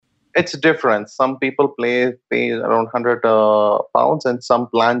It's different. Some people pay around 100 pounds, and some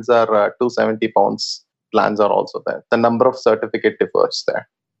plans are 270 pounds. Plans are also there. The number of certificate differs there.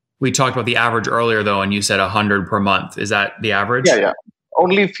 We talked about the average earlier, though, and you said 100 per month. Is that the average? Yeah.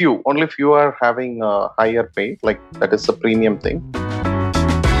 Only few are having a higher pay, like that is a premium thing.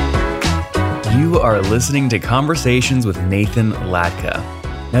 You are listening to Conversations with Nathan Latka.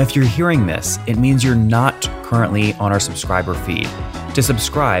 Now, if you're hearing this, it means you're not currently on our subscriber feed. To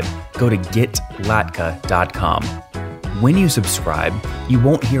subscribe, go to getlatka.com. When you subscribe, you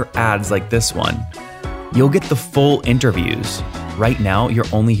won't hear ads like this one. You'll get the full interviews. Right now, you're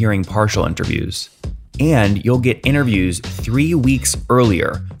only hearing partial interviews. And you'll get interviews 3 weeks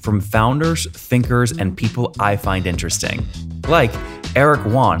earlier from founders, thinkers, and people I find interesting. Like Eric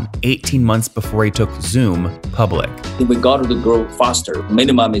Yuan, 18 months before he took Zoom public. We got to grow faster.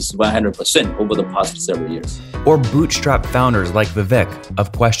 Minimum is 100% over the past several years. Or bootstrap founders like Vivek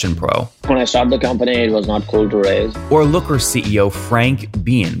of Question Pro. When I started the company, it was not cool to raise. Or Looker CEO Frank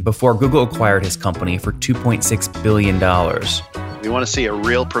Bean before Google acquired his company for $2.6 billion. We want to see a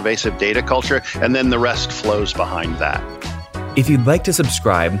real pervasive data culture, and then the rest flows behind that. If you'd like to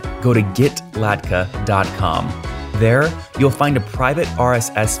subscribe, go to getlatka.com. There, you'll find a private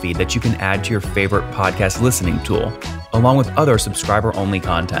RSS feed that you can add to your favorite podcast listening tool, along with other subscriber-only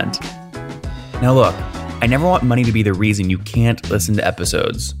content. Now look, I never want money to be the reason you can't listen to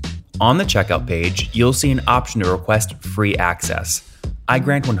episodes. On the checkout page, you'll see an option to request free access. I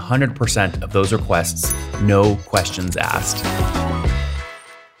grant 100% of those requests, no questions asked.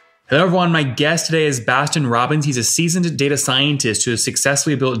 Hello, everyone. My guest today is Bastian Robbins. He's a seasoned data scientist who has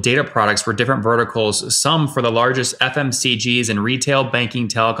successfully built data products for different verticals, some for the largest FMCGs in retail, banking,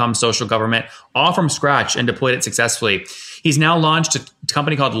 telecom, social government, all from scratch, and deployed it successfully. He's now launched a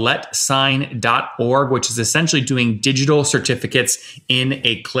company called letsign.org, which is essentially doing digital certificates in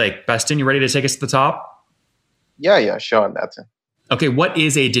a click. Bastian, you ready to take us to the top? Yeah, sure. That's it. Okay, what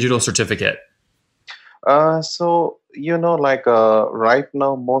is a digital certificate? So, right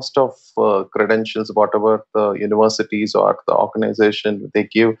now, most of credentials, whatever the universities or the organization they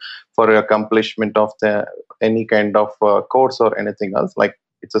give for accomplishment of any kind of course or anything else, like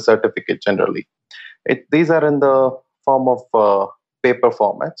it's a certificate generally. These are in the form of paper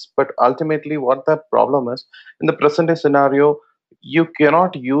formats, but ultimately what the problem is, in the present day scenario, you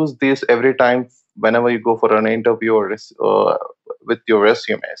cannot use this every time whenever you go for an interview or with your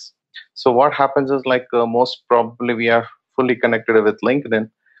resumes. So what happens is most probably we are fully connected with LinkedIn.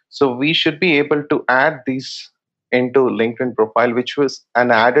 So we should be able to add these into LinkedIn profile, which was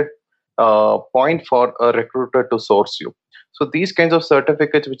an added point for a recruiter to source you. So these kinds of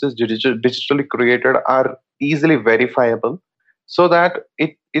certificates, which is digitally created, are easily verifiable, so that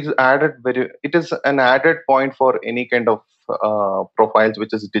it is an added point for any kind of profiles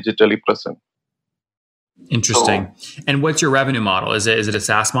which is digitally present. Interesting. And what's your revenue model? Is it a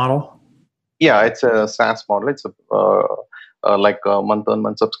SaaS model? Yeah, it's a SaaS model. It's like a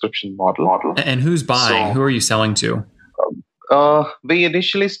month-on-month subscription model. And who's buying? So, who are you selling to? We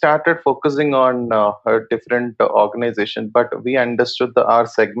initially started focusing on a different organization, but we understood that our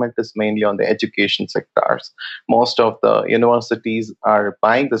segment is mainly on the education sectors. Most of the universities are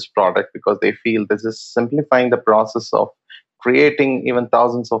buying this product because they feel this is simplifying the process of creating even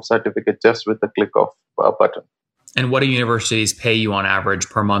thousands of certificates just with the click of a button. And what do universities pay you on average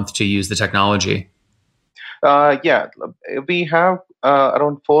per month to use the technology? We have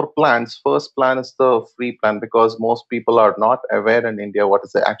around 4 plans. First plan is the free plan, because most people are not aware in India what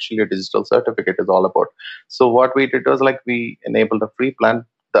is actually a digital certificate is all about. So what we did was we enabled a free plan.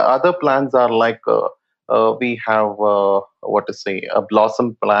 The other plans are we have a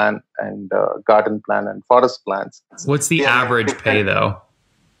blossom plan and garden plan and forest plans. What's the average pay though?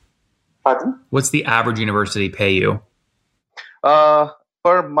 Pardon? What's the average university pay you?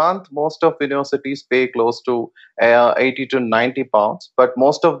 Per month, most of universities pay close to 80 to 90 pounds, but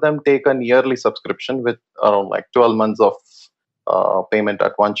most of them take a yearly subscription with around 12 months of payment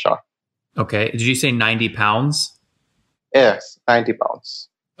at one shot. Okay. Did you say 90 pounds? Yes, 90 pounds.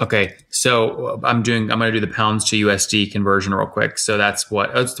 Okay. So I'm going to do the pounds to USD conversion real quick. So it's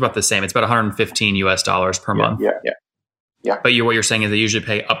about the same. It's about $115 per month. Yeah. But what you're saying is they usually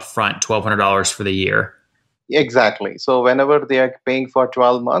pay upfront $1,200 for the year. Exactly. So whenever they are paying for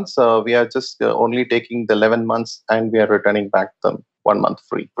 12 months, we are just only taking the 11 months and we are returning back them 1 month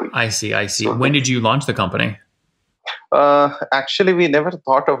free. I see. So when did you launch the company? Actually, we never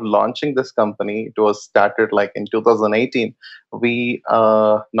thought of launching this company. It was started in 2018. We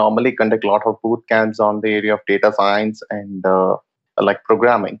normally conduct a lot of boot camps on the area of data science and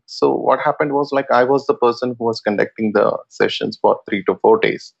programming. So what happened was I was the person who was conducting the sessions for 3 to 4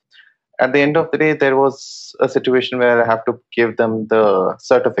 days. at the end of the day, there was a situation where I have to give them the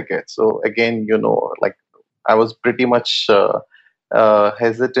certificate. So again, like I was pretty much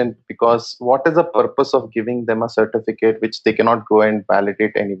hesitant, because what is the purpose of giving them a certificate which they cannot go and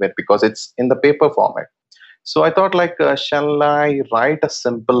validate anywhere because it's in the paper format? So I thought, like, shall I write a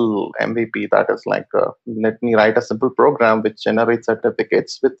simple MVP? That is like, let me write a simple program which generates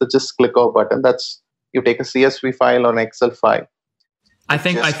certificates with the just click of button. That's, you take a CSV file or an Excel file. I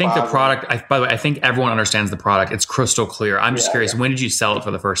think the product, by the way, I think everyone understands the product. It's crystal clear. I'm just curious, when did you sell it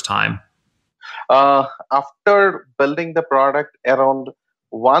for the first time? After building the product, around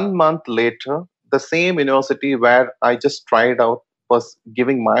 1 month later, the same university where I just tried out was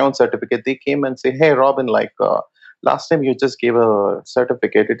giving my own certificate. They came and say, "Hey, Robin, like last time you just gave a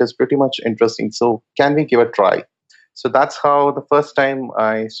certificate. It is pretty much interesting. So can we give a try?" So that's how the first time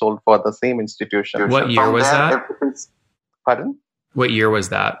I sold for the same institution. What year was that? Pardon? What year was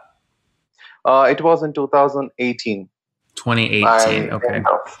that? It was in 2018. 2018. Okay.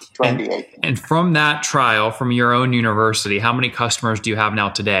 2018. And from that trial, from your own university, how many customers do you have now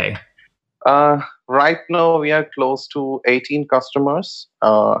today? Right now, we are close to 18 customers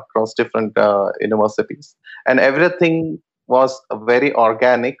across different universities. And everything was very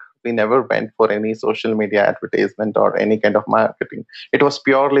organic. We never went for any social media advertisement or any kind of marketing. It was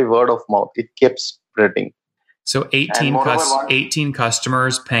purely word of mouth. It kept spreading. So 18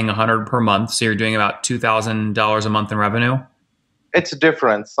 customers paying $100 per month. So you're doing about $2,000 a month in revenue? It's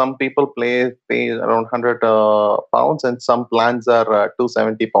different. Some people pay around 100 pounds, and some plans are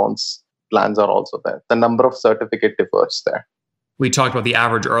 270 pounds. Plans are also there. The number of certificate differs there. We talked about the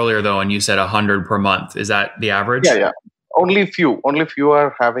average earlier, though, and you said 100 per month. Is that the average? Yeah. Only few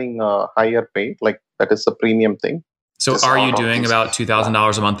are having a higher pay. Like, that is a premium thing. So are you doing about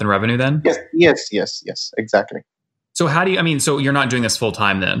 $2,000 a month in revenue then? Yes, exactly. So so you're not doing this full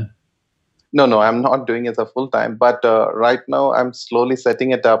time then? No, I'm not doing it as a full time. But right now, I'm slowly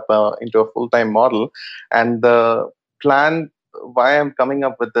setting it up into a full time model. And the plan why I'm coming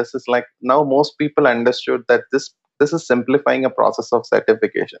up with this is, like, now most people understood that this is simplifying a process of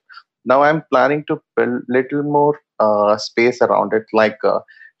certification. Now I'm planning to build little more space around it. Like,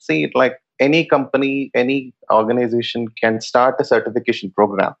 like any company, any organization can start a certification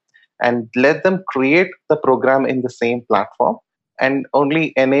program and let them create the program in the same platform, and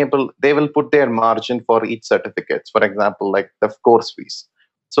only they will put their margin for each certificate. For example, like the course fees.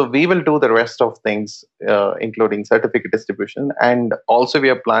 So we will do the rest of things, including certificate distribution. And also we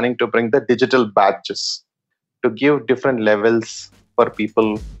are planning to bring the digital badges to give different levels for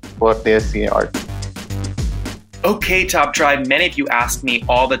people for their seniority. Okay, Top Tribe, many of you ask me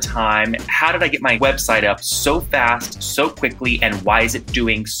all the time, how did I get my website up so fast, so quickly, and why is it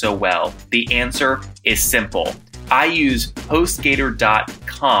doing so well? The answer is simple. I use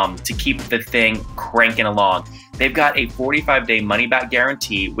HostGator.com to keep the thing cranking along. They've got a 45-day money-back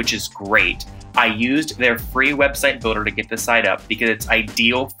guarantee, which is great. I used their free website builder to get the site up because it's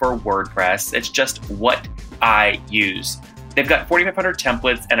ideal for WordPress. It's just what I use. They've got 4,500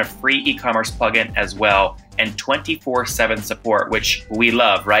 templates and a free e-commerce plugin as well, and 24/7 support, which we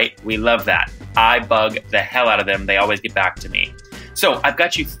love, right? We love that. I bug the hell out of them. They always get back to me. So I've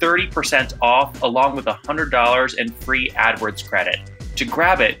got you 30% off along with $100 in free AdWords credit. To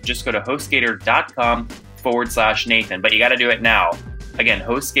grab it, just go to HostGator.com/Nathan, but you got to do it now. Again,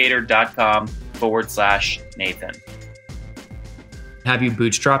 HostGator.com/Nathan. Have you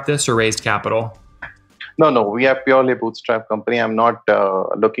bootstrapped this or raised capital? No, we are purely a bootstrap company. I'm not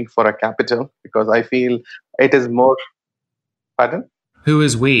looking for a capital because I feel it is more... Pardon? Who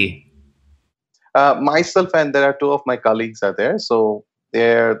is we? Myself, and there are two of my colleagues are there. So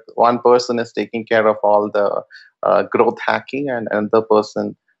one person is taking care of all the growth hacking, and another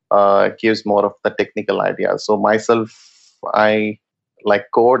person gives more of the technical ideas. So myself, I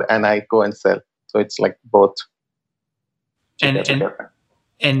like code and I go and sell. So it's like both.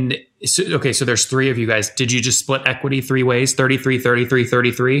 And so, okay, so there's three of you guys. Did you just split equity three ways? 33, 33,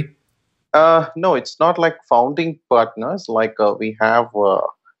 33? No, it's not like founding partners. Like we have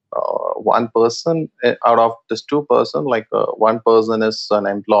one person out of this two person. Like one person is an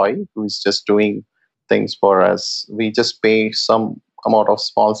employee who is just doing things for us. We just pay some amount of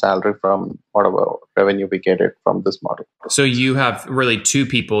small salary from whatever revenue we get it from this model. So you have really two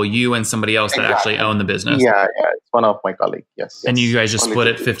people, you and somebody else that actually own the business. Yeah, it's one of my colleagues. Yes. And you guys just split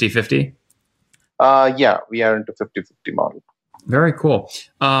it 50-50? Yeah, we are into 50-50 model. Very cool.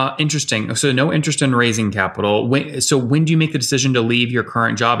 Interesting. So no interest in raising capital. When do you make the decision to leave your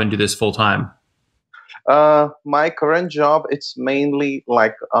current job and do this full time? My current job, it's mainly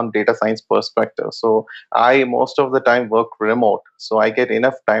like on data science perspective. So I most of the time work remote. So I get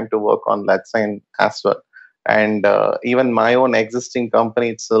enough time to work on Let's Sign as well. And even my own existing company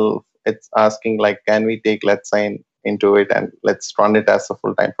itself, it's asking like, can we take Let's Sign into it and let's run it as a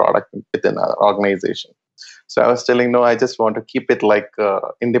full-time product within our organization. So I was telling, no, I just want to keep it like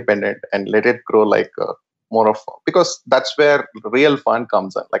independent and let it grow like more of, because that's where real fun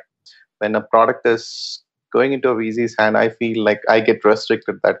comes in. Like when a product is going into a VC's hand, I feel like I get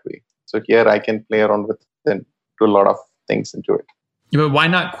restricted that way. So here I can play around with it and do a lot of things into it. Yeah, but why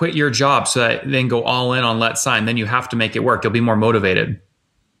not quit your job so that then go all in on Let's Sign? Then you have to make it work. You'll be more motivated.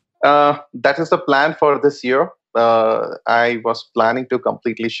 That is the plan for this year. I was planning to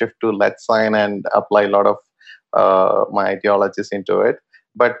completely shift to Let's Sign and apply a lot of my ideologies into it.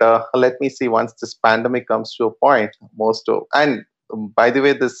 But let me see, once this pandemic comes to a point, and by the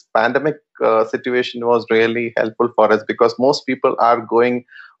way, this pandemic situation was really helpful for us because most people are going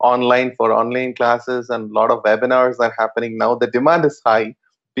online for online classes and a lot of webinars are happening now. The demand is high.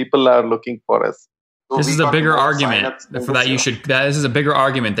 People are looking for us. So this is a bigger argument for that. This is a bigger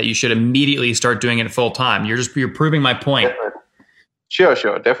argument that you should immediately start doing it full time. You're proving my point. Definitely.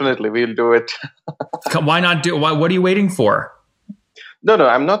 Sure. Definitely. We'll do it. Why not do it? What are you waiting for? No,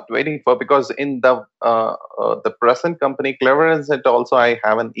 I'm not waiting for, because in the present company, Clever Insight, also I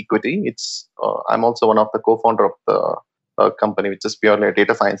have an equity. It's I'm also one of the co-founder of the company, which is purely a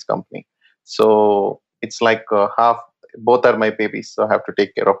data science company. So it's like half. Both are my babies, so I have to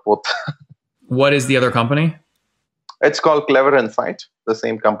take care of both. What is the other company? It's called Clever Insight, the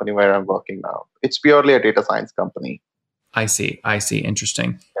same company where I'm working now. It's purely a data science company. I see.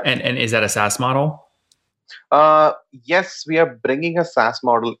 Interesting. Yeah. And is that a SaaS model? Yes, we are bringing a SaaS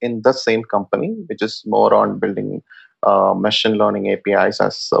model in the same company, which is more on building machine learning APIs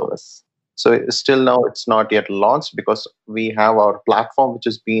as a service. So still now it's not yet launched because we have our platform which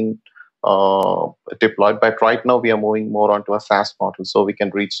is being deployed. But right now we are moving more onto a SaaS model so we can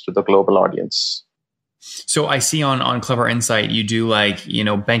reach to the global audience. So I see on Clever Insight, you do like,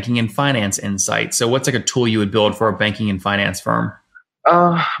 banking and finance insight. So what's like a tool you would build for a banking and finance firm?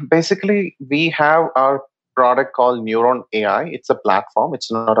 Basically, we have our product called Neuron AI. It's a platform.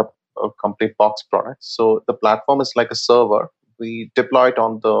 It's not a complete box product. So the platform is like a server. We deploy it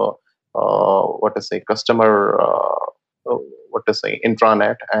on the customer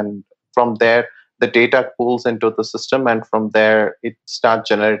intranet, and from there the data pools into the system, and from there it starts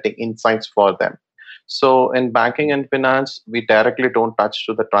generating insights for them. So in banking and finance, we directly don't touch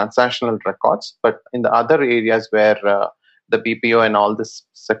to the transactional records, but in the other areas where the BPO and all these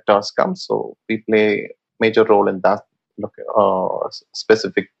sectors come, so we play major role in that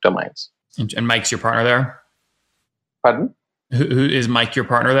specific domains. And Mike's your partner there? Pardon? Who is Mike your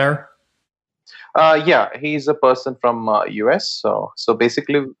partner there? Yeah, he's a person from US. So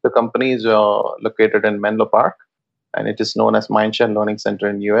basically, the company is located in Menlo Park, and it is known as Mindshare Learning Center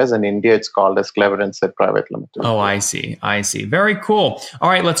in US. And in India, it's called as Clever Insight Private Limited. Oh, I see. Very cool. All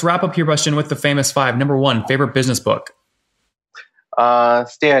right, let's wrap up here, Bastian, with the famous 5. Number 1, favorite business book?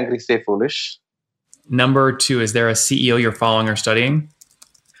 Stay Angry, Stay Foolish. Number 2, is there a CEO you're following or studying?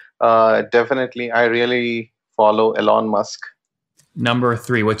 Definitely. I really follow Elon Musk. Number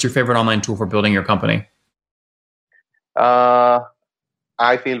 3, what's your favorite online tool for building your company? I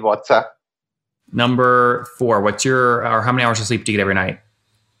feel WhatsApp. Number 4, how many hours of sleep do you get every night?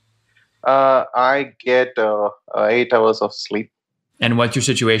 I get 8 hours of sleep. And what's your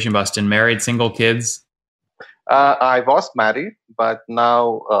situation, Bastian? Married, single, kids? I was married, but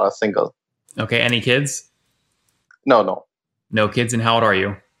now single. Okay, any kids? No. No kids, and how old are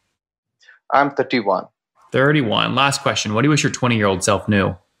you? I'm 31. 31. Last question. What do you wish your 20-year-old self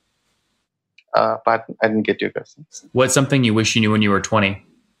knew? Pardon, I didn't get your question. What's something you wish you knew when you were 20?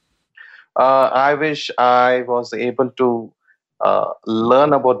 I wish I was able to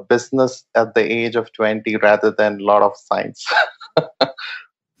learn about business at the age of 20 rather than a lot of science.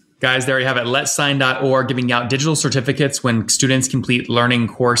 Guys, there you have it. LetSign.org giving out digital certificates when students complete learning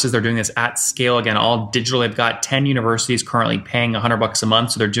courses. They're doing this at scale. Again, all digital. They've got 10 universities currently paying $100 a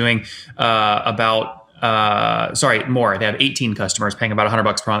month. So they're doing more. They have 18 customers paying about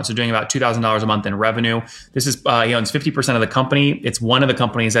 $100 per month. So doing about $2,000 a month in revenue. This is, he owns 50% of the company. It's one of the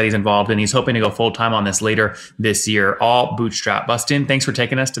companies that he's involved in. He's hoping to go full time on this later this year, all bootstrap. Bastian, thanks for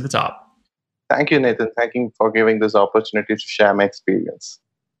taking us to the top. Thank you, Nathan. Thank you for giving this opportunity to share my experience.